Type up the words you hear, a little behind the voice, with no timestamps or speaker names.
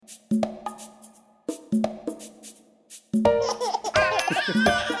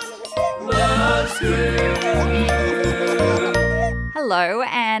Hello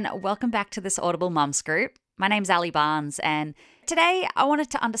and welcome back to this Audible Mums group. My name's Ali Barnes and today I wanted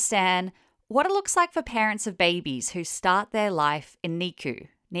to understand what it looks like for parents of babies who start their life in NICU,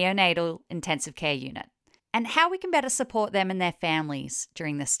 Neonatal Intensive Care Unit, and how we can better support them and their families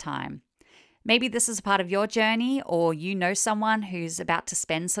during this time. Maybe this is a part of your journey or you know someone who's about to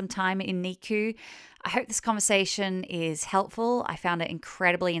spend some time in NICU. I hope this conversation is helpful. I found it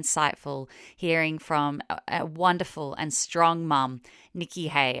incredibly insightful hearing from a wonderful and strong mum, Nikki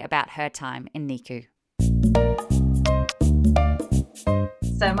Hay, about her time in NICU.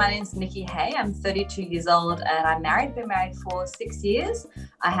 So my name's Nikki Hay. I'm 32 years old and I'm married. Been married for 6 years.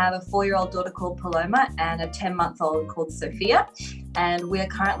 I have a 4-year-old daughter called Paloma and a 10-month-old called Sophia. And we are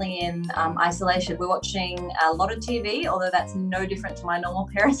currently in isolation. We're watching a lot of TV, although that's no different to my normal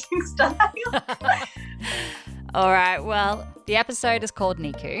parenting style. All right. Well, the episode is called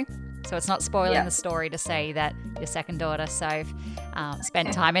NICU. So it's not spoiling the story to say that your second daughter, Soph,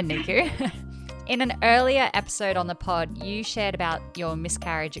 spent time in NICU. In an earlier episode on the pod, you shared about your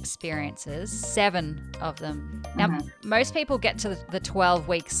miscarriage experiences, 7 of them. Now, most people get to the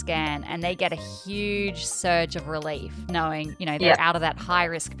 12-week scan and they get a huge surge of relief knowing, they're out of that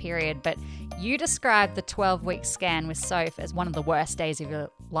high-risk period. But you described the 12-week scan with Soph as one of the worst days of your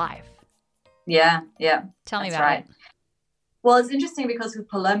life. Yeah. Tell me about it. Well, it's interesting because with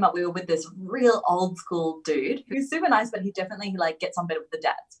Paloma, we were with this real old school dude who's super nice, but he definitely gets on better with the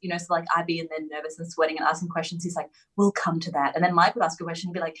dads, so I'd be in there nervous and sweating and asking questions. He's like, we'll come to that. And then Mike would ask a question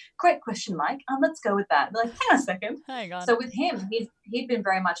and be like, great question, Mike. Let's go with that. I'd be like, hang on a second. Hang on. So with him, he'd been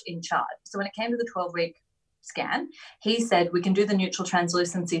very much in charge. So when it came to the 12-week scan, he said, we can do the neutral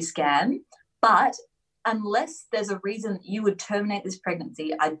translucency scan, but unless there's a reason you would terminate this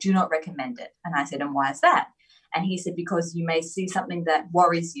pregnancy, I do not recommend it. And I said, and why is that? And he said, because you may see something that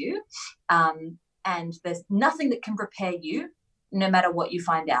worries you and there's nothing that can prepare you no matter what you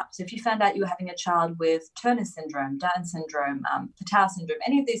find out. So if you found out you were having a child with Turner syndrome, Down syndrome, Patau syndrome,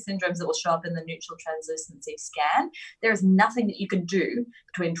 any of these syndromes that will show up in the neutral translucency scan, there is nothing that you can do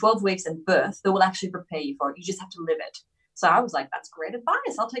between 12 weeks and birth that will actually prepare you for it. You just have to live it. So I was like, that's great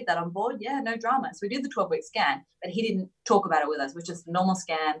advice. I'll take that on board. Yeah, no drama. So we did the 12-week scan, but he didn't talk about it with us. It was just a normal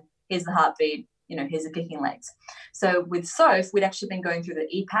scan. Here's the heartbeat. Here's the kicking legs. So with Soph, we'd actually been going through the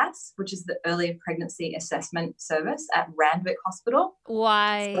EPAS, which is the Early Pregnancy Assessment Service at Randwick Hospital.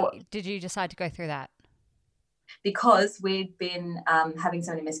 Why did you decide to go through that? Because we'd been having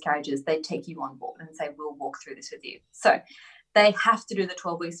so many miscarriages, they'd take you on board and say, we'll walk through this with you. So they have to do the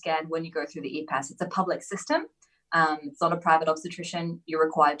 12-week scan when you go through the EPAS. It's a public system. It's not a private obstetrician. You're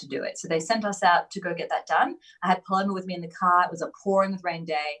required to do it. So they sent us out to go get that done. I had Paloma with me in the car. It was a pouring with rain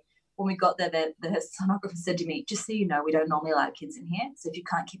day. When we got there, the sonographer said to me, just so you know, we don't normally allow kids in here. So if you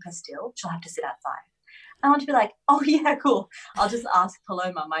can't keep her still, she'll have to sit outside. I want to be like, oh, yeah, cool. I'll just ask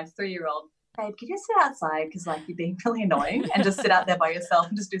Paloma, my 3-year-old, babe, can you sit outside? Because, you're being really annoying and just sit out there by yourself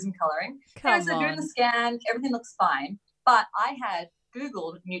and just do some colouring. So doing the scan, everything looks fine. But I had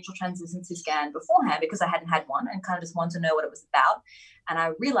Googled neutral translucency scan beforehand because I hadn't had one and kind of just wanted to know what it was about. And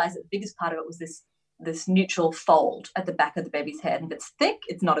I realised that the biggest part of it was this neutral fold at the back of the baby's head. And if it's thick,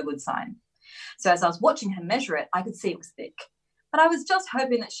 it's not a good sign. So as I was watching her measure it, I could see it was thick. But I was just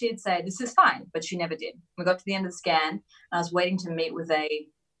hoping that she'd say, this is fine, but she never did. We got to the end of the scan, and I was waiting to meet with a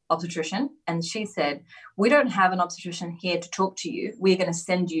obstetrician, and she said, we don't have an obstetrician here to talk to you. We're going to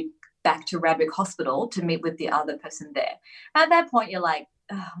send you back to Randwick Hospital to meet with the other person there. And at that point, you're like,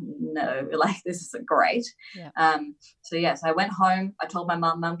 oh, no, this isn't great. Yeah. So I went home. I told my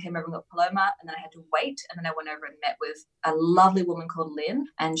mum came over and got Paloma, and then I had to wait. And then I went over and met with a lovely woman called Lynn,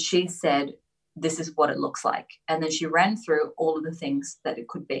 and she said, this is what it looks like. And then she ran through all of the things that it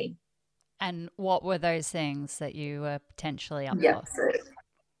could be. And what were those things that you were potentially up for? So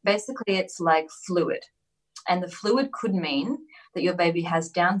basically, it's like fluid. And the fluid could mean that your baby has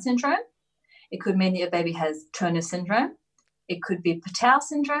Down syndrome. It could mean that your baby has Turner syndrome. It could be Patau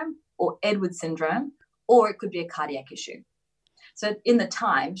syndrome or Edwards syndrome, or it could be a cardiac issue. So in the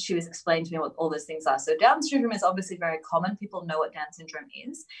time, she was explaining to me what all those things are. So Down syndrome is obviously very common. People know what Down syndrome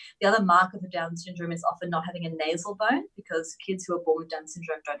is. The other marker for Down syndrome is often not having a nasal bone because kids who are born with Down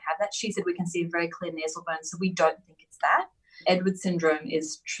syndrome don't have that. She said we can see a very clear nasal bone, so we don't think it's that. Edwards syndrome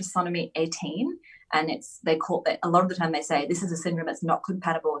is trisomy 18, and they call it, a lot of the time they say this is a syndrome that's not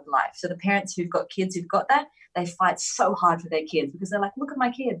compatible with life. So the parents who've got kids who've got that, they fight so hard for their kids because they're like, look at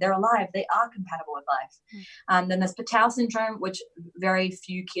my kid, they're alive, they are compatible with life. Then there's Patau syndrome, which very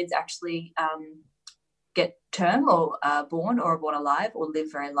few kids actually get term or born or born alive or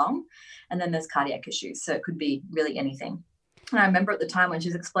live very long. And then there's cardiac issues, so it could be really anything. And I remember at the time when she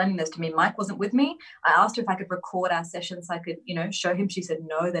was explaining this to me, Mike wasn't with me. I asked her if I could record our session so I could, show him. She said,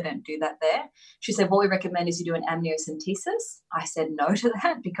 no, they don't do that there. She said, what we recommend is you do an amniocentesis. I said no to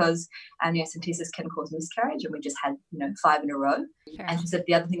that because amniocentesis can cause miscarriage. And we just had, 5 in a row. Sure. And she said,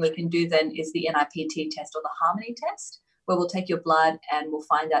 the other thing we can do then is the NIPT test or the Harmony test, where we'll take your blood and we'll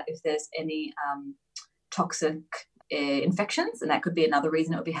find out if there's any toxic infections. And that could be another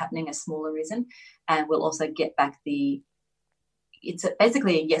reason it would be happening, a smaller reason. And we'll also get back it's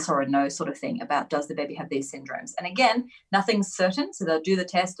basically a yes or a no sort of thing about does the baby have these syndromes. And again, nothing's certain. So they'll do the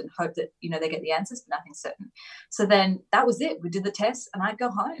test and hope that, they get the answers, but nothing's certain. So then that was it. We did the test and I'd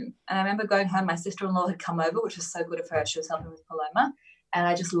go home. And I remember going home, my sister-in-law had come over, which was so good of her. She was helping with Paloma. And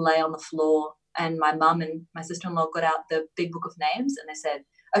I just lay on the floor and my mum and my sister-in-law got out the big book of names and they said,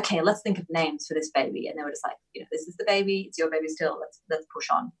 okay, let's think of names for this baby. And they were just like, this is the baby. It's your baby still. Let's push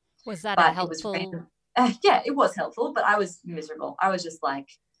on. Was that a helpful... Yeah, it was helpful, but I was miserable. I was just like,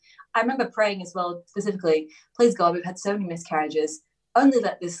 I remember praying as well, specifically, please God, we've had so many miscarriages. Only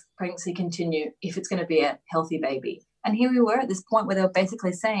let this pregnancy continue if it's going to be a healthy baby. And here we were at this point where they were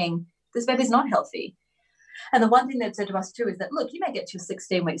basically saying, this baby's not healthy. And the one thing they'd said to us too is that, look, you may get to your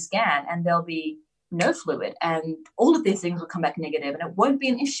 16-week scan and there'll be no fluid and all of these things will come back negative and it won't be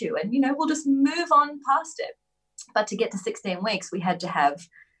an issue. And, we'll just move on past it. But to get to 16 weeks, we had to have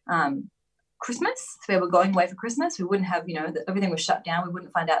Christmas. So we were going away for Christmas. We wouldn't have, everything was shut down. We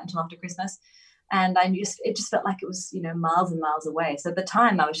wouldn't find out until after Christmas. And it just felt like it was, miles and miles away. So at the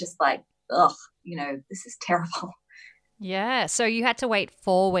time I was just like, ugh, this is terrible. Yeah. So you had to wait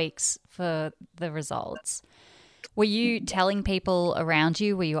 4 weeks for the results. Were you telling people around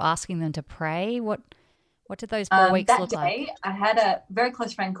you? Were you asking them to pray? What did those 4 weeks look like? That day, I had a very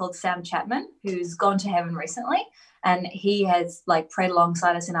close friend called Sam Chapman, who's gone to heaven recently. And he has prayed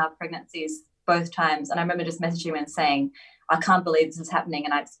alongside us in our pregnancies both times. And I remember just messaging him and saying, I can't believe this is happening.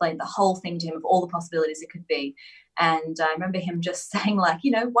 And I explained the whole thing to him of all the possibilities it could be. And I remember him just saying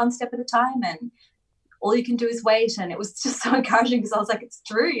one step at a time and all you can do is wait. And it was just so encouraging because I was like, it's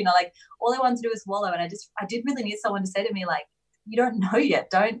true, all I want to do is wallow. And I did really need someone to say to me, you don't know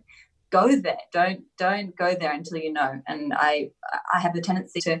yet. Don't go there. Don't go there until you know. And I have the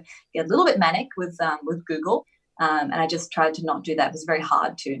tendency to get a little bit manic with Google. And I just tried to not do that. It was very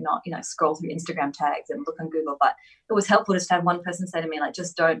hard to not, scroll through Instagram tags and look on Google. But it was helpful just to have one person say to me,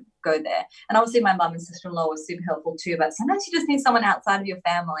 just don't go there. And obviously my mum and sister-in-law was super helpful too. But sometimes you just need someone outside of your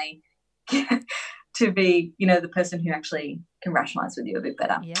family to be, the person who actually can rationalize with you a bit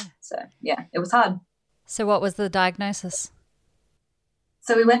better. Yeah. So, yeah, it was hard. So what was the diagnosis?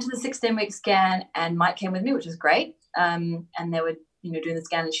 So we went to the 16-week scan and Mike came with me, which was great. And they were, doing the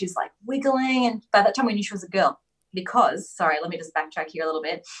scan and she's wiggling. And by that time we knew she was a girl. Because, sorry, let me just backtrack here a little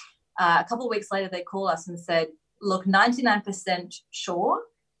bit. A couple of weeks later, they called us and said, look, 99% sure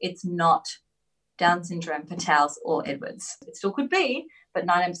it's not Down syndrome, Patau's or Edwards. It still could be, but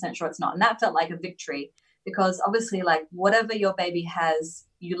 99% sure it's not. And that felt like a victory because obviously whatever your baby has,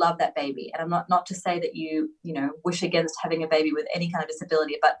 you love that baby. And I'm not to say that you wish against having a baby with any kind of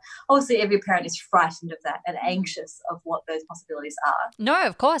disability, but obviously every parent is frightened of that and anxious of what those possibilities are. No,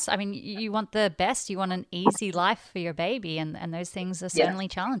 of course. I mean, you want the best. You want an easy life for your baby and those things are certainly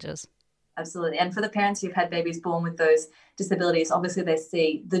challenges. Absolutely. And for the parents who've had babies born with those disabilities, obviously they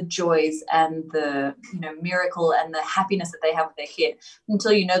see the joys and the miracle and the happiness that they have with their kid.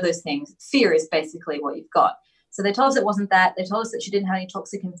 Until you know those things, fear is basically what you've got. So they told us it wasn't that. They told us that she didn't have any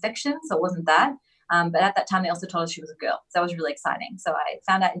toxic infections, so it wasn't that. But at that time, they also told us she was a girl. So that was really exciting. So I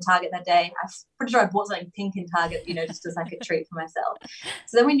found out in Target that day. I'm pretty sure I bought something pink in Target, just as a treat for myself.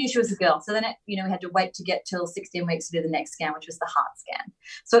 So then we knew she was a girl. So then, we had to wait to get till 16 weeks to do the next scan, which was the heart scan.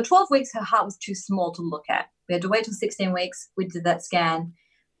 So at 12 weeks, her heart was too small to look at. We had to wait till 16 weeks. We did that scan.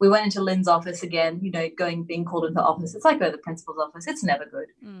 We went into Lynn's office again, being called into the office. It's like go to the principal's office. It's never good.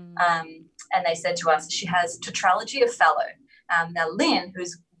 And they said to us, she has tetralogy of Fallot. Now, Lynn,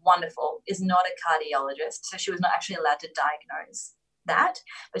 who's wonderful, is not a cardiologist, so she was not actually allowed to diagnose that,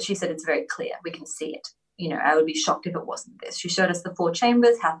 but she said it's very clear. We can see it. I would be shocked if it wasn't this. She showed us the 4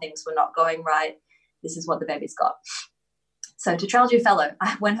 chambers, how things were not going right. This is what the baby's got. So tetralogy of Fallot,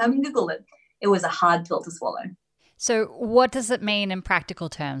 I went home and Googled it. It was a hard pill to swallow. So what does it mean in practical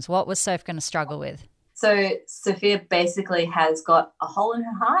terms? What was Soph going to struggle with? So Sophia basically has got a hole in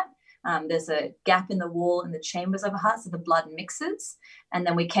her heart. There's a gap in the wall in the chambers of her heart, so the blood mixes. And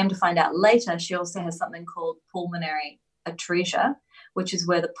then we came to find out later she also has something called pulmonary atresia, which is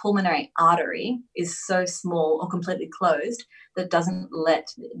where the pulmonary artery is so small or completely closed that doesn't let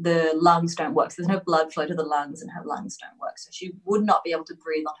the lungs don't work. So there's no blood flow to the lungs and her lungs don't work. So she would not be able to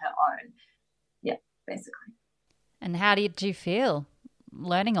breathe on her own. Yeah, basically. And how did you feel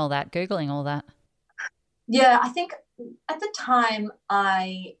learning all that, Googling all that? Yeah, I think at the time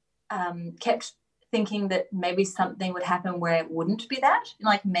I kept thinking that maybe something would happen where it wouldn't be that.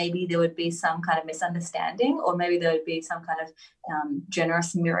 Like maybe there would be some kind of misunderstanding, or maybe there would be some kind of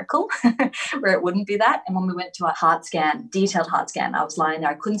generous miracle where it wouldn't be that. And when we went to a heart scan, detailed heart scan, I was lying there.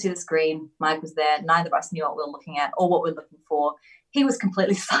 I couldn't see the screen. Mike was there. Neither of us knew what we were looking at or what we were looking for. He was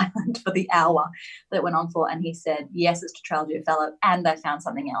completely silent for the hour that it went on for. And he said, yes, it's tetralogy fellow. And I found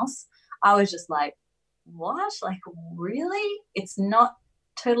something else. I was just like, what? Like, really? It's not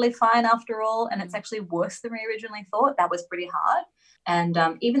totally fine after all, and it's actually worse than we originally thought. That was pretty hard.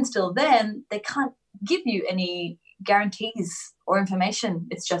 And even still then, they can't give you any guarantees or information.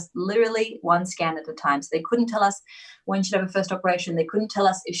 It's just literally one scan at a time. So they couldn't tell us when she'd have her first operation. They couldn't tell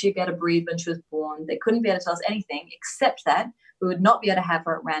us if she'd be able to breathe when she was born. They couldn't be able to tell us anything except that we would not be able to have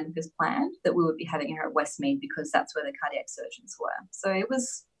her at random as planned, that we would be having her at Westmead because that's where the cardiac surgeons were. So it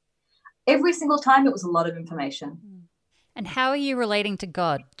was, every single time, it was a lot of information. And how are you relating to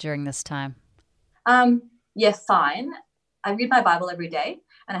God during this time? Yeah, fine. I read my Bible every day,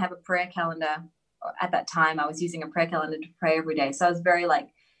 and I have a prayer calendar. At that time, I was using a prayer calendar to pray every day. So I was very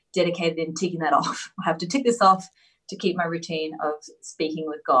dedicated in ticking that off. I have to tick this off to keep my routine of speaking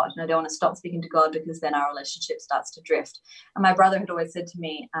with God. And I don't want to stop speaking to God because then our relationship starts to drift. And my brother had always said to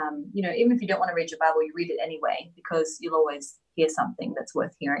me, even if you don't want to read your Bible, you read it anyway, because you'll always hear something that's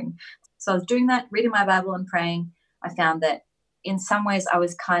worth hearing. So I was doing that, reading my Bible and praying. I found that in some ways I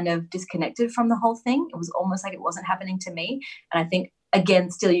was kind of disconnected from the whole thing. It was almost like it wasn't happening to me. And I think, again,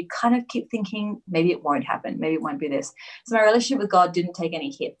 still you kind of keep thinking, maybe it won't happen. Maybe it won't be this. So my relationship with God didn't take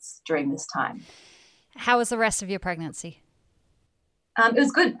any hits during this time. How was the rest of your pregnancy? It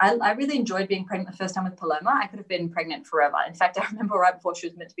was good. I really enjoyed being pregnant the first time with Paloma. I could have been pregnant forever. In fact, I remember right before she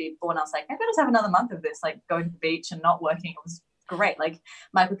was meant to be born, I was like, maybe I'll just have another month of this, going to the beach and not working. It was great.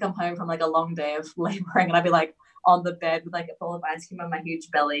 Mike would come home from a long day of laboring and I'd be on the bed with a bowl of ice cream on my huge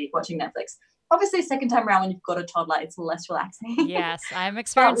belly watching Netflix. Obviously, second time around when you've got a toddler, it's less relaxing. Yes, I'm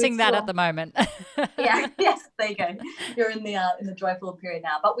experiencing that at the moment. Yeah, yes, there you go. You're in the joyful period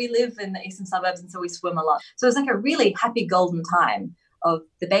now. But we live in the eastern suburbs, and so we swim a lot. So it was a really happy golden time of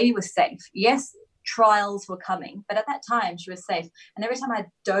the baby was safe. Yes, trials were coming, but at that time she was safe. And every time I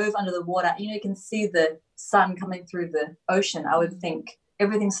dove under the water, you can see the sun coming through the ocean. I would think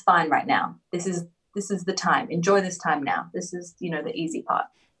everything's fine right now. This is the time. Enjoy this time now. This is, the easy part.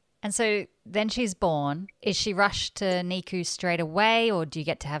 And so then she's born. Is she rushed to NICU straight away, or do you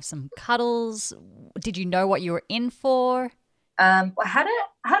get to have some cuddles? Did you know what you were in for? I had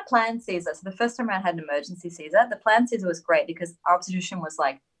a planned Caesar. So the first time around I had an emergency Caesar. The planned Caesar was great because our obstetrician was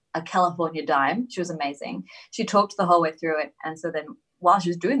like a California dime. She was amazing. She talked the whole way through it. And so then while she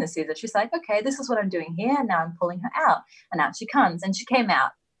was doing the Caesar, she's like, okay, this is what I'm doing here. Now I'm pulling her out. And out she comes. And she came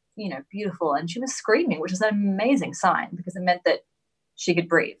out, beautiful. And she was screaming, which is an amazing sign because it meant that she could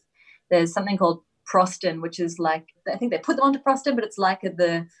breathe. There's something called Prostin, which is I think they put them onto Prostin, but it's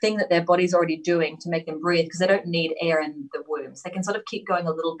the thing that their body's already doing to make them breathe because they don't need air in the womb. So they can sort of keep going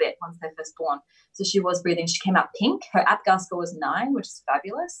a little bit once they're first born. So she was breathing. She came out pink. Her APGAR score was 9, which is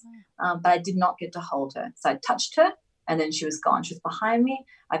fabulous. But I did not get to hold her. So I touched her and then she was gone. She was behind me.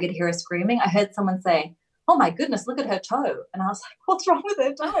 I could hear her screaming. I heard someone say, oh my goodness, look at her toe. And I was like, what's wrong with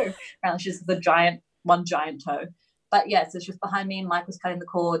her toe? Apparently she's one giant toe. But yeah, so she was behind me. Mike was cutting the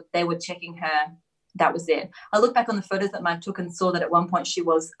cord. They were checking her. That was it. I looked back on the photos that Mike took and saw that at one point she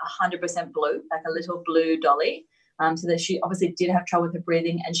was 100% blue, like a little blue dolly. So that she obviously did have trouble with her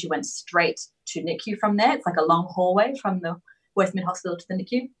breathing, and she went straight to NICU from there. It's like a long hallway from the Westmead Hospital to the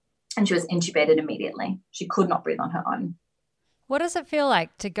NICU. And she was intubated immediately. She could not breathe on her own. What does it feel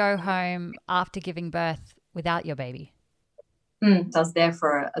like to go home after giving birth without your baby? So I was there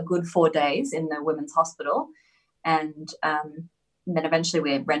for a good 4 days in the women's hospital. And then eventually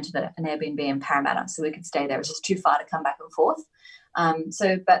we rented an Airbnb in Parramatta so we could stay there. It was just too far to come back and forth.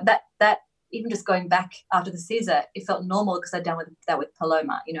 But that even just going back after the Caesar, it felt normal because I'd done that with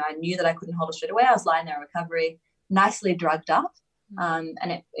Paloma. I knew that I couldn't hold her straight away. I was lying there in recovery, nicely drugged up, and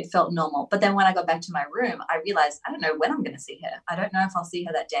it felt normal. But then when I got back to my room, I realized I don't know when I'm going to see her. I don't know if I'll see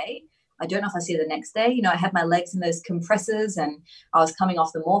her that day. I don't know if I see her the next day. I had my legs in those compressors and I was coming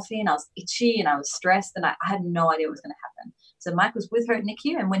off the morphine. I was itchy and I was stressed and I had no idea what was going to happen. So Mike was with her at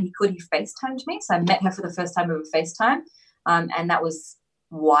NICU, and when he could, he FaceTimed me. So I met her for the first time over FaceTime. And that was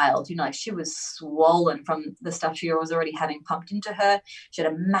wild. She was swollen from the stuff she was already having pumped into her. She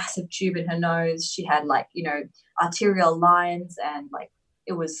had a massive tube in her nose. She had arterial lines, and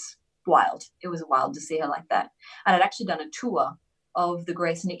it was wild. It was wild to see her like that. And I'd actually done a tour of the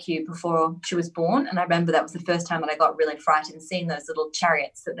Grace NICU before she was born. And I remember that was the first time that I got really frightened, seeing those little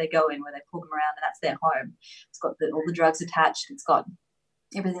chariots that they go in where they pull them around, and that's their home. It's got all the drugs attached. It's got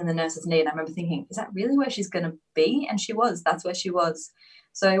everything the nurses need. I remember thinking, is that really where she's going to be? And she was. That's where she was.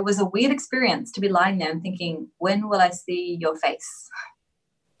 So it was a weird experience to be lying there and thinking, when will I see your face?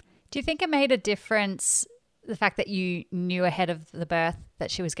 Do you think it made a difference, the fact that you knew ahead of the birth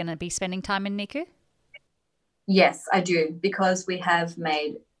that she was going to be spending time in NICU? Yes, I do, because we have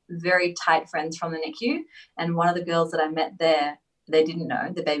made very tight friends from the NICU. And one of the girls that I met there, they didn't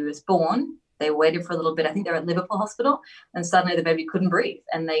know the baby was born. They waited for a little bit. I think they were at Liverpool Hospital, and suddenly the baby couldn't breathe,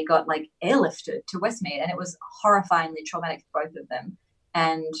 and they got like airlifted to Westmead, and it was horrifyingly traumatic for both of them.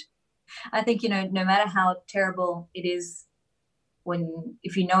 And I think, no matter how terrible it is,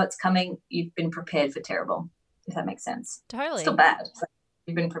 if you know it's coming, you've been prepared for terrible, if that makes sense. Totally. Still bad.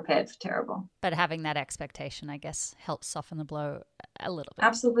 You've been prepared for terrible. But having that expectation, I guess, helps soften the blow a little bit.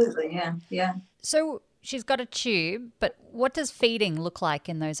 Absolutely, yeah, yeah. So she's got a tube, but what does feeding look like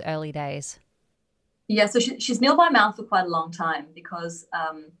in those early days? Yeah, so she's nil by mouth for quite a long time because,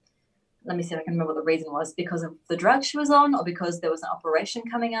 let me see if I can remember what the reason was, because of the drug she was on or because there was an operation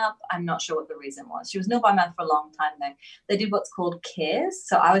coming up. I'm not sure what the reason was. She was nil by mouth for a long time though. They did what's called cares.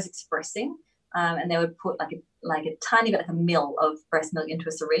 So I was expressing, and they would put like a tiny bit, like a mil of breast milk into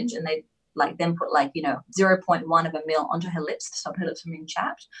a syringe, and they then put 0.1 of a mil onto her lips to stop her lips from being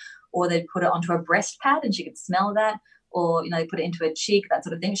chapped, or they'd put it onto a breast pad and she could smell that, or they put it into her cheek, that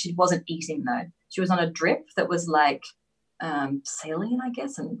sort of thing. She wasn't eating though. She was on a drip that was like saline, I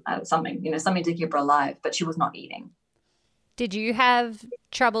guess, and something to keep her alive, but she was not eating. Did you have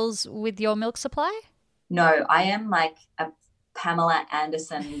troubles with your milk supply? No, I am like a Pamela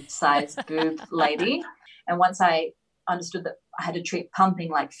Anderson sized boob lady. And once I understood that I had to treat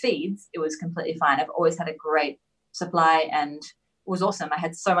pumping like feeds, it was completely fine. I've always had a great supply, and it was awesome. I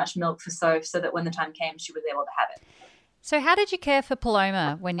had so much milk for so that when the time came, she was able to have it. So how did you care for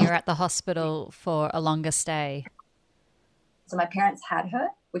Paloma when you were at the hospital for a longer stay? So my parents had her,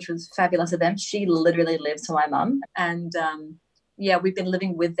 which was fabulous of them. She literally lives for my mum. And we've been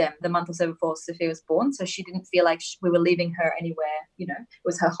living with them the month or so before Sophia was born. So she didn't feel like we were leaving her anywhere. It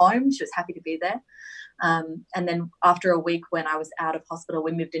was her home. She was happy to be there. And then after a week when I was out of hospital,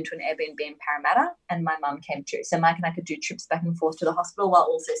 we moved into an Airbnb in Parramatta, and my mum came too. So Mike and I could do trips back and forth to the hospital while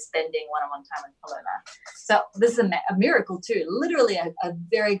also spending one-on-one time with Paloma. So this is a miracle too, literally a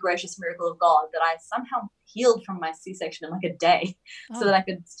very gracious miracle of God that I somehow healed from my C-section in like a day so that I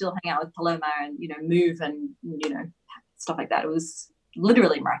could still hang out with Paloma and, move and, stuff like that. It was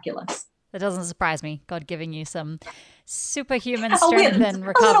literally miraculous. That doesn't surprise me. God giving you some superhuman strength and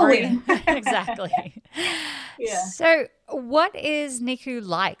recovery. Exactly. Yeah. So what is NICU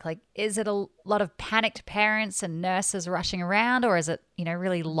like? Like, is it a lot of panicked parents and nurses rushing around, or is it,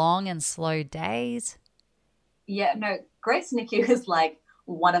 really long and slow days? Yeah, no, Grace NICU is like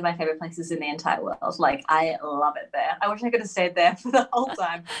one of my favorite places in the entire world. Like, I love it there. I wish I could have stayed there for the whole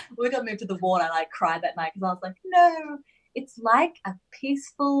time. We got moved to the ward. I cried that night because I was like, no. It's like a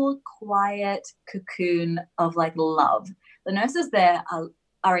peaceful, quiet cocoon of love. The nurses there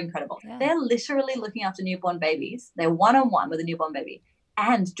are incredible. Yeah. They're literally looking after newborn babies. They're one-on-one with a newborn baby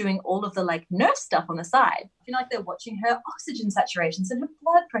and doing all of the nurse stuff on the side. I feel like they're watching her oxygen saturations and her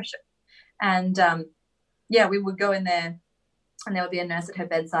blood pressure. And we would go in there and there would be a nurse at her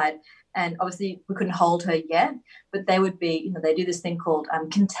bedside. And obviously we couldn't hold her yet, but they would be, they do this thing called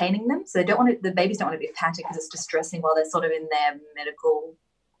containing them. So the babies don't want to be patted because it's distressing while they're sort of in their medical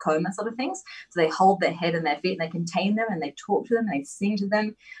coma sort of things. So they hold their head and their feet and they contain them and they talk to them and they sing to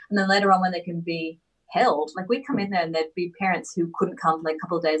them. And then later on when they can be held, we'd come in there and there'd be parents who couldn't come for a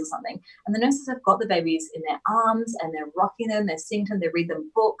couple of days or something. And the nurses have got the babies in their arms and they're rocking them, they're singing to them, they read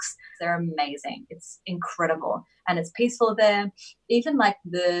them books. They're amazing. It's incredible. And it's peaceful there. Even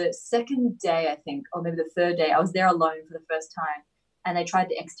the second day, I think, or maybe the third day, I was there alone for the first time and they tried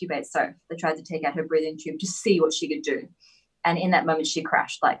to extubate Soph. They tried to take out her breathing tube to see what she could do. And in that moment she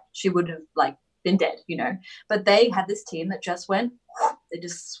crashed. She would have been dead, But they had this team that just went, they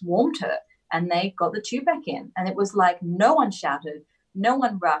just swarmed her. And they got the tube back in. And it was no one shouted, no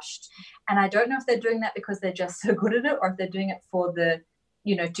one rushed. And I don't know if they're doing that because they're just so good at it or if they're doing it for the,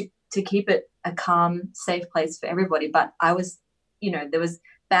 to keep it a calm, safe place for everybody. But I was, there was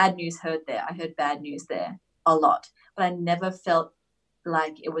bad news heard there. I heard bad news there a lot. But I never felt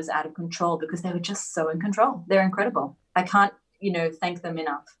like it was out of control because they were just so in control. They're incredible. I can't, thank them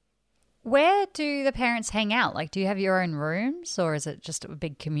enough. Where do the parents hang out? Do you have your own rooms or is it just a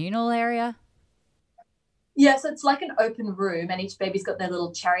big communal area? Yeah, so it's like an open room, and each baby's got their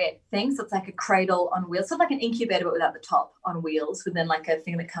little chariot thing. So it's like a cradle on wheels, sort of like an incubator, but without the top, on wheels, with then like a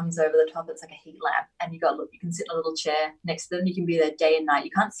thing that comes over the top. It's like a heat lamp, and you can sit in a little chair next to them. You can be there day and night.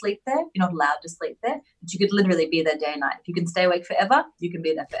 You can't sleep there. You're not allowed to sleep there, but you could literally be there day and night. If you can stay awake forever, you can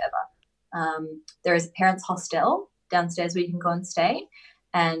be there forever. There is a parents' hostel downstairs where you can go and stay,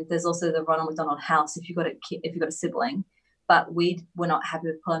 and there's also the Ronald McDonald House if you've got a kid, if you've got a sibling. But we were not happy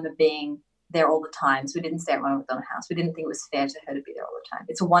with Paloma being there all the time. So we didn't stay at Ronald McDonald House. We didn't think it was fair to her to be there all the time.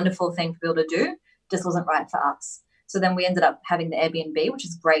 It's a wonderful thing for people to do, just wasn't right for us. So then we ended up having the Airbnb, which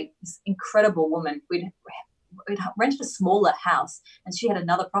is great. This incredible woman. We'd rented a smaller house, and she had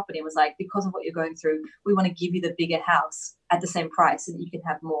another property and was like, because of what you're going through, we want to give you the bigger house at the same price so that you can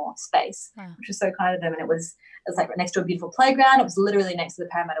have more space, which was so kind of them. And it was like right next to a beautiful playground. It was literally next to the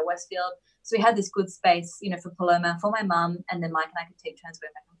Parramatta Westfield. So we had this good space, for Paloma, for my mum, and then Mike and I could take turns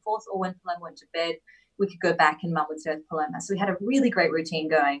going back and forth, or when Paloma went to bed, we could go back and mum would stay with Paloma. So we had a really great routine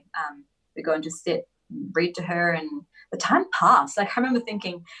going. We'd go and just sit, read to her, and the time passed. Like, I remember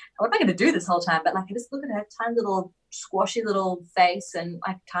thinking, what am I going to do this whole time? But like, I just look at her tiny little squashy little face, and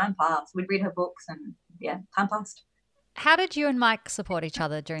like, time passed. We'd read her books, and yeah, time passed. How did you and Mike support each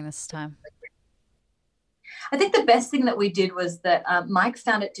other during this time? I think the best thing that we did was that Mike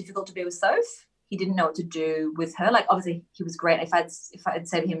found it difficult to be with Soph. He didn't know what to do with her. Like, obviously he was great. If I'd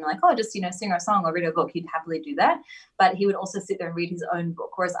say to him like, oh, just, sing her a song or read her a book, he'd happily do that. But he would also sit there and read his own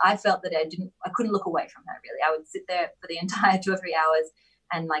book. Whereas I felt that I couldn't look away from her really. I would sit there for the entire 2 or 3 hours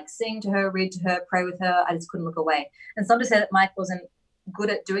and like sing to her, read to her, pray with her. I just couldn't look away. And it's not to say that Mike wasn't good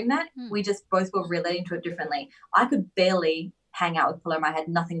at doing that. We just both were relating to it differently. I could barely hang out with Paloma. I had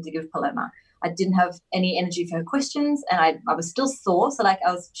nothing to give Paloma. I didn't have any energy for her questions, and I was still sore. So like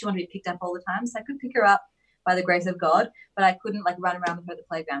she wanted to be picked up all the time. So I could pick her up by the grace of God, but I couldn't like run around with her at the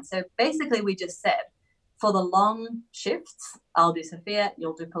playground. So basically we just said, for the long shifts, I'll do Sophia,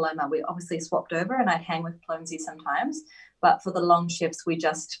 you'll do Paloma. We obviously swapped over, and I'd hang with Plomsy sometimes, but for the long shifts, we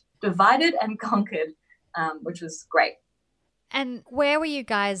just divided and conquered, which was great. And where were you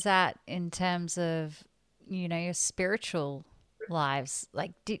guys at in terms of, your spiritual lives?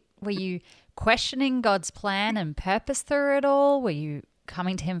 Like, were you questioning God's plan and purpose through it all? Were you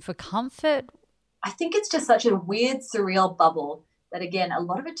coming to him for comfort? I think it's just such a weird, surreal bubble that, again, a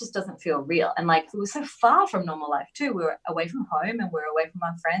lot of it just doesn't feel real. And like, we were so far from normal life too. We were away from home, and we were away from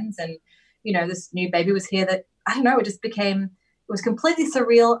our friends. And, this new baby was here that, I don't know, it was completely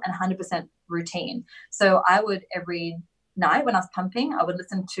surreal and 100% routine. So I would, every night when I was pumping, I would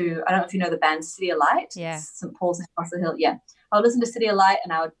listen to, I don't know if you know the band City of Light. Yeah. St. Paul's across the hill. Yeah. I would listen to City of Light,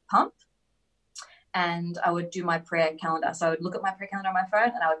 and I would pump, and I would do my prayer calendar. So I would look at my prayer calendar on my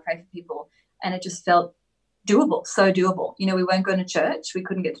phone, and I would pray for people. And it just felt doable, so doable. We weren't going to church. We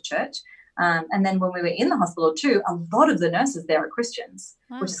couldn't get to church. And then when we were in the hospital too, a lot of the nurses there are Christians,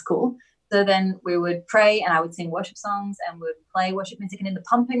 which is cool. So then we would pray, and I would sing worship songs, and we would play worship music. And in the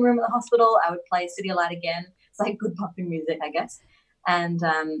pumping room at the hospital, I would play City of Light again. It's like good pumping music, I guess. And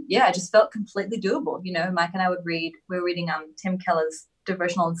it just felt completely doable. Mike and I we were reading Tim Keller's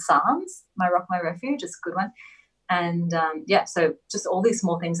devotional on Psalms, My Rock, My Refuge. It's a good one. And so just all these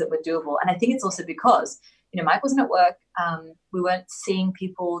small things that were doable. And I think it's also because, Mike wasn't at work. We weren't seeing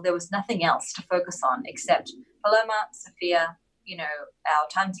people. There was nothing else to focus on except Paloma, Sophia, our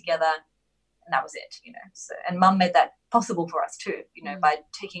time together. And that was it, So, and Mum made that possible for us too, by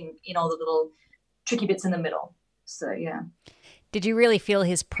taking in all the little tricky bits in the middle. So, yeah. Did you really feel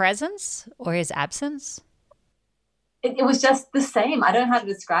his presence or his absence? It was just the same. I don't know how to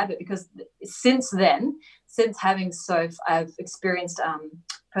describe it, because since having Soph, I've experienced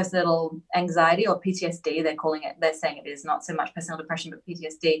postnatal anxiety, or PTSD, they're calling it. They're saying it is not so much personal depression, but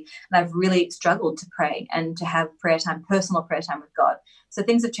PTSD. And I've really struggled to pray and to have prayer time, personal prayer time with God. So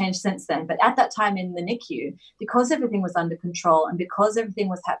things have changed since then. But at that time in the NICU, because everything was under control and because everything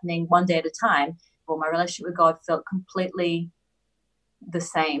was happening one day at a time, well, my relationship with God felt completely the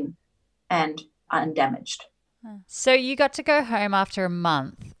same and undamaged. So you got to go home after a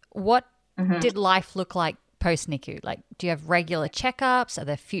month. What did life look like post-NICU? Like, do you have regular checkups? Are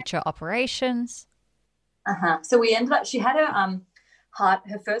there future operations? So we ended up, she had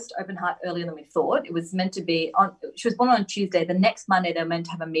her first open heart earlier than we thought. It was meant to be she was born on Tuesday. The next Monday, they were meant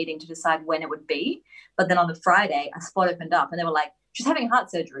to have a meeting to decide when it would be. But then on the Friday, a spot opened up, and they were like, she's having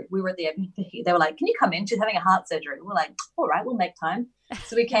heart surgery. We were at the Airbnb. They were like, can you come in? She's having a heart surgery. We're like, all right, we'll make time.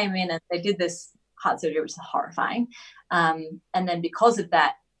 So we came in, and they did this heart surgery, which is horrifying. And then because of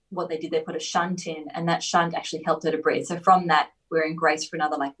that, what they did, they put a shunt in, and that shunt actually helped her to breathe. So from that we were in Grace for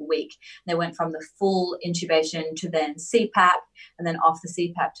another like week. They went from the full intubation to then CPAP, and then off the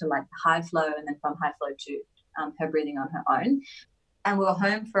CPAP to like high flow, and then from high flow to her breathing on her own. And we were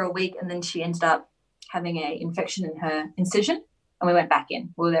home for a week, and then she ended up having an infection in her incision, and we went back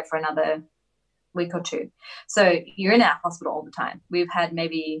in. We were there for another week or two. So you're in our hospital all the time. We've had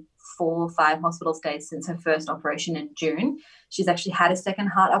maybe 4 or 5 hospital stays since her first operation in June. She's actually had a second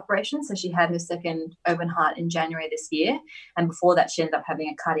heart operation. So she had her second open heart in January this year. And before that, she ended up having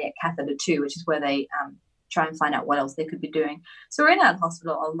a cardiac catheter too, which is where they try and find out what else they could be doing. So we're in our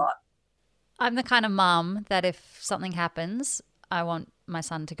hospital a lot. I'm the kind of mum that if something happens, I want my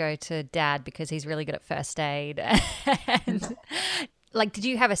son to go to dad because he's really good at first aid. And like, did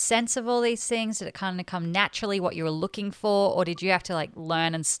you have a sense of all these things? Did it kind of come naturally what you were looking for? Or did you have to like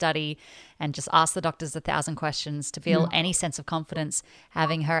learn and study and just ask the doctors 1,000 questions to feel any sense of confidence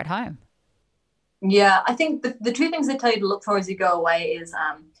having her at home? Yeah, I think the 2 things they tell you to look for as you go away is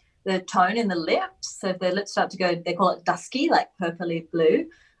the tone in the lips. So if their lips start to go, they call it dusky, like purpley blue.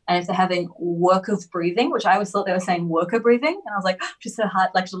 And if they're having work of breathing, which I always thought they were saying worker breathing. And I was like, just a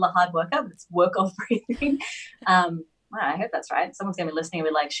hard, like a hard worker, but it's work of breathing. I hope that's right. Someone's going to be listening and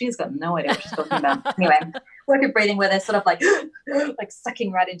be like, she's got no idea what she's talking about. Anyway, work of breathing where they're sort of like like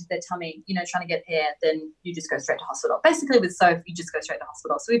sucking right into their tummy, trying to get air, then you just go straight to hospital. Basically with Soph, you just go straight to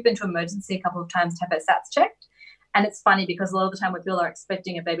hospital. So we've been to emergency a couple of times to have her SATs checked. And it's funny because a lot of the time when people are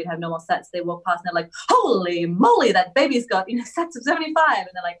expecting a baby to have normal SATs, they walk past and they're like, holy moly, that baby's got, SATs of 75. And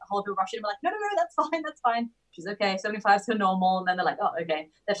they're like, a whole people rush in and be like, no, that's fine. She's okay. 75 is her normal. And then they're like, oh, okay.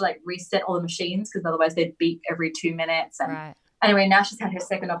 They have to like reset all the machines because otherwise they'd beep every 2 minutes. And right. Anyway, now she's had her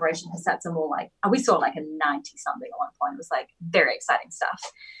second operation. Her SATs are more like, we saw like a 90 something at one point. It was like very exciting stuff.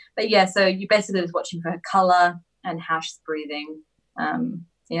 But yeah, so you basically was watching for her color and how she's breathing.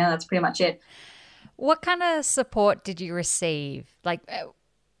 Yeah, that's pretty much it. What kind of support did you receive? Like,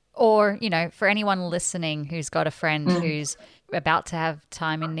 or, for anyone listening who's got a friend who's about to have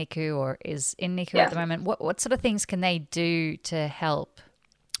time in NICU or is in NICU at the moment, what sort of things can they do to help?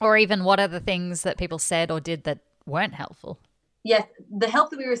 Or even what are the things that people said or did that weren't helpful? Yes, the help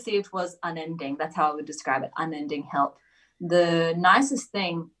that we received was unending. That's how I would describe it, unending help. The nicest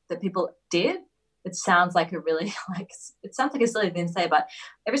thing that people did, it sounds like it sounds like a silly thing to say, but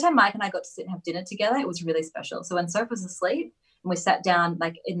every time Mike and I got to sit and have dinner together, it was really special. So when Soph was asleep and we sat down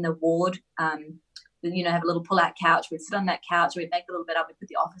like in the ward, have a little pull-out couch, we'd sit on that couch, we'd make a little bed up, we'd put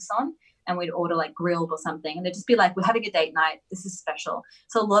the Office on, and we'd order like grilled or something, and they'd just be like, we're having a date night, this is special.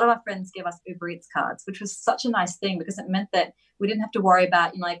 So a lot of our friends gave us Uber Eats cards, which was such a nice thing because it meant that we didn't have to worry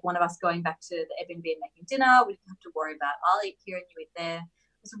about like one of us going back to the Airbnb and making dinner. We didn't have to worry about I'll eat here and you eat there.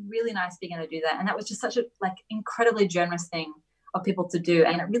 It was really nice being able to do that, and that was just such a like incredibly generous thing of people to do.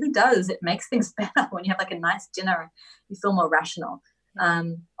 And it really does, it makes things better when you have like a nice dinner. You feel more rational.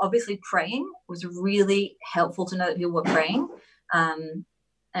 Obviously praying was really helpful to know that people were praying,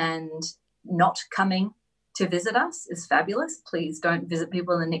 and not coming to visit us is fabulous. Please don't visit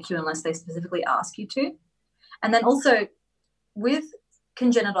people in the NICU unless they specifically ask you to. And then also with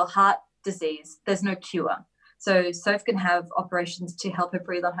congenital heart disease, there's no cure. So Soph can have operations to help her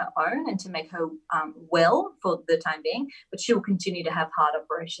breathe on her own and to make her well for the time being, but she will continue to have heart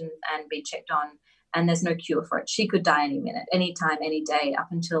operations and be checked on, and there's no cure for it. She could die any minute, any time, any day, up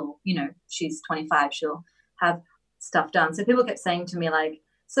until, she's 25, she'll have stuff done. So people kept saying to me like,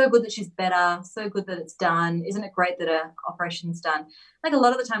 so good that she's better, so good that it's done. Isn't it great that her operation's done? Like a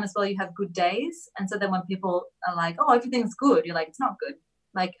lot of the time as well, you have good days. And so then when people are like, oh, everything's good, you're like, it's not good.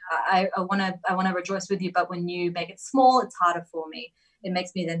 Like I want to rejoice with you, but when you make it small, it's harder for me. It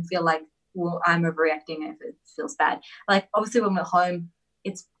makes me then feel like, well, I'm overreacting if it feels bad. Like obviously when we're home,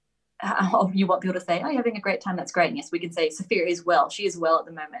 it's you want people to say, oh, you're having a great time. That's great. And yes, we can say Sophia is well. She is well at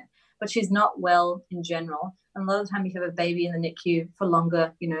the moment, but she's not well in general. And a lot of the time you have a baby in the NICU for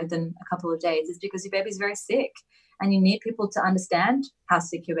longer, than a couple of days is because your baby's very sick, and you need people to understand how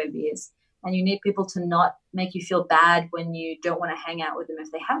sick your baby is. And you need people to not make you feel bad when you don't want to hang out with them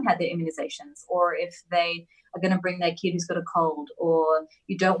if they haven't had their immunizations, or if they are going to bring their kid who's got a cold, or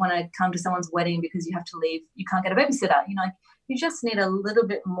you don't want to come to someone's wedding because you have to leave. You can't get a babysitter. You just need a little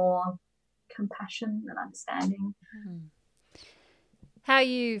bit more compassion and understanding. How are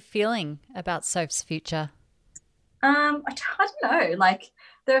you feeling about Soph's future? I don't know. Like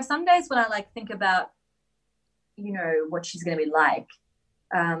there are some days when I think about, what she's going to be like.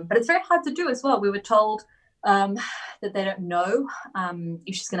 But it's very hard to do as well. We were told that they don't know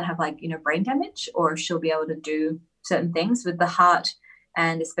if she's going to have brain damage or if she'll be able to do certain things with the heart,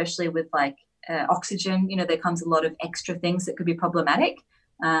 and especially with oxygen. There comes a lot of extra things that could be problematic.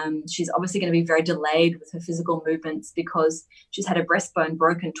 She's obviously going to be very delayed with her physical movements because she's had her breastbone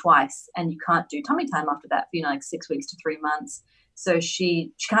broken twice, and you can't do tummy time after that for, like 6 weeks to 3 months. So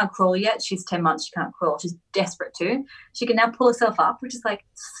she can't crawl yet. She's 10 months. She can't crawl. She's desperate to. She can now pull herself up, which is like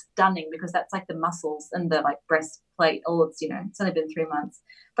stunning because that's like the muscles and the like breastplate. Oh, it's, it's only been 3 months.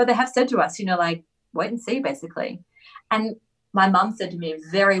 But they have said to us, like, wait and see, basically. And my mum said to me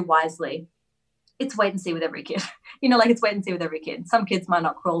very wisely, it's wait and see with every kid. It's wait and see with every kid. Some kids might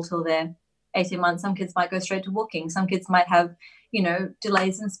not crawl till they're 18 months. Some kids might go straight to walking. Some kids might have,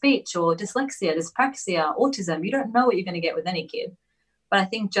 delays in speech or dyslexia, dyspraxia, autism. You don't know what you're going to get with any kid. But I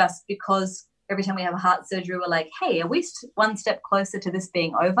think just because every time we have a heart surgery, we're like, hey, are we one step closer to this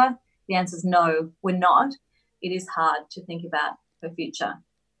being over? The answer is no, we're not. It is hard to think about her future.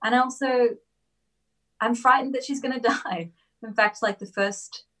 And also, I'm frightened that she's going to die. In fact, like the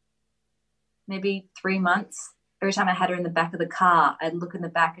first maybe 3 months, every time I had her in the back of the car, I'd look in the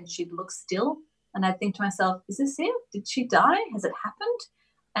back and she'd look still. And I'd think to myself, is this it? Did she die? Has it happened?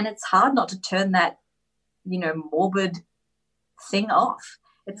 And it's hard not to turn that, morbid thing off.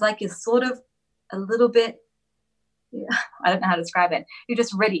 It's like you're sort of a little bit, I don't know how to describe it. You're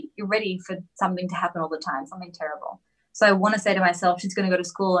just ready. You're ready for something to happen all the time, something terrible. So I want to say to myself, she's going to go to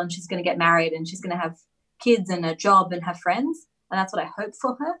school and she's going to get married and she's going to have kids and a job and have friends. And that's what I hope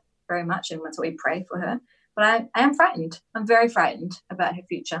for her very much. And that's what we pray for her. But I am frightened. I'm very frightened about her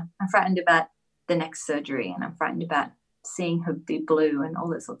future. I'm frightened about the next surgery, and I'm frightened about seeing her be blue and all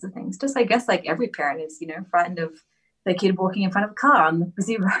those sorts of things. Just, I guess, like every parent is, frightened of their kid walking in front of a car on the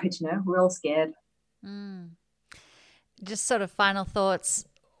busy road, we're all scared. Just sort of final thoughts.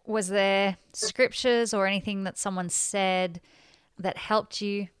 Was there scriptures or anything that someone said that helped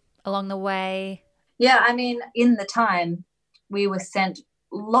you along the way? Yeah, I mean, in the time we were sent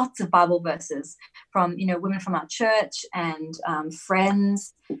lots of Bible verses from, women from our church and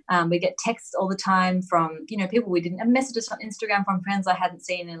friends. We get texts all the time from, people we didn't, and messages on Instagram from friends I hadn't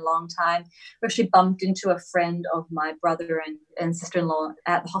seen in a long time. We actually bumped into a friend of my brother and sister-in-law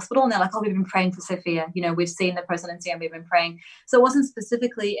at the hospital, and they're like, oh, we've been praying for Sophia. We've seen the presidency and we've been praying. So it wasn't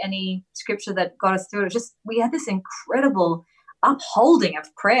specifically any scripture that got us through. It was just, we had this incredible upholding of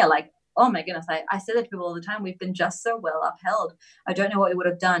prayer, like, oh my goodness, I say that to people all the time. We've been just so well upheld. I don't know what we would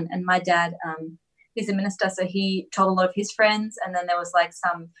have done. And my dad, he's a minister, so he told a lot of his friends. And then there was like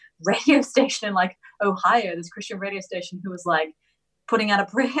some radio station in like Ohio, this Christian radio station, who was like putting out a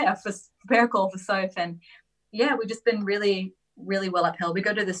prayer call for Soph. And yeah, we've just been really, really well upheld. We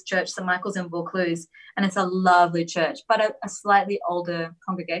go to this church, St. Michael's in Vaucluse, and it's a lovely church, but a slightly older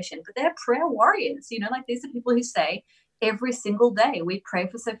congregation. But they're prayer warriors, like these are people who say, every single day we pray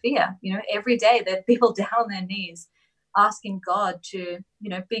for Sophia. Every day there are people down on their knees asking God to,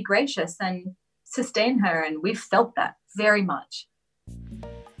 be gracious and sustain her. And we've felt that very much.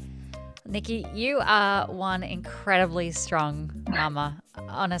 Nikki, you are one incredibly strong mama.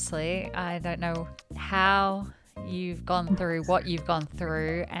 Honestly, I don't know how you've gone through what you've gone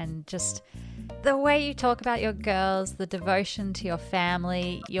through, and just the way you talk about your girls, the devotion to your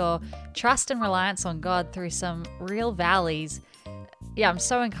family, your trust and reliance on God through some real valleys. Yeah, I'm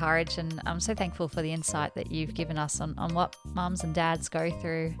so encouraged, and I'm so thankful for the insight that you've given us on what mums and dads go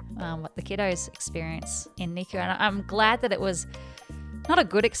through, what the kiddos experience in NICU. And I'm glad that it was not a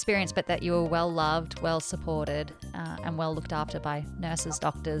good experience, but that you were well loved, well supported, and well looked after by nurses,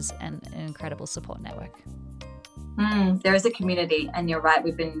 doctors, and an incredible support network. There is a community, and you're right,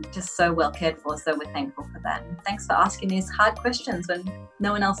 we've been just so well cared for, so we're thankful for that. And thanks for asking these hard questions when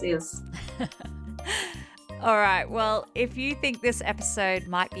no one else is. All right, well, if you think this episode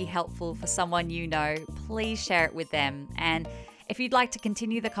might be helpful for someone you know, please share it with them. And if you'd like to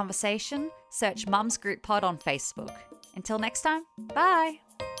continue the conversation, search Mums Group Pod on Facebook. Until next time, bye.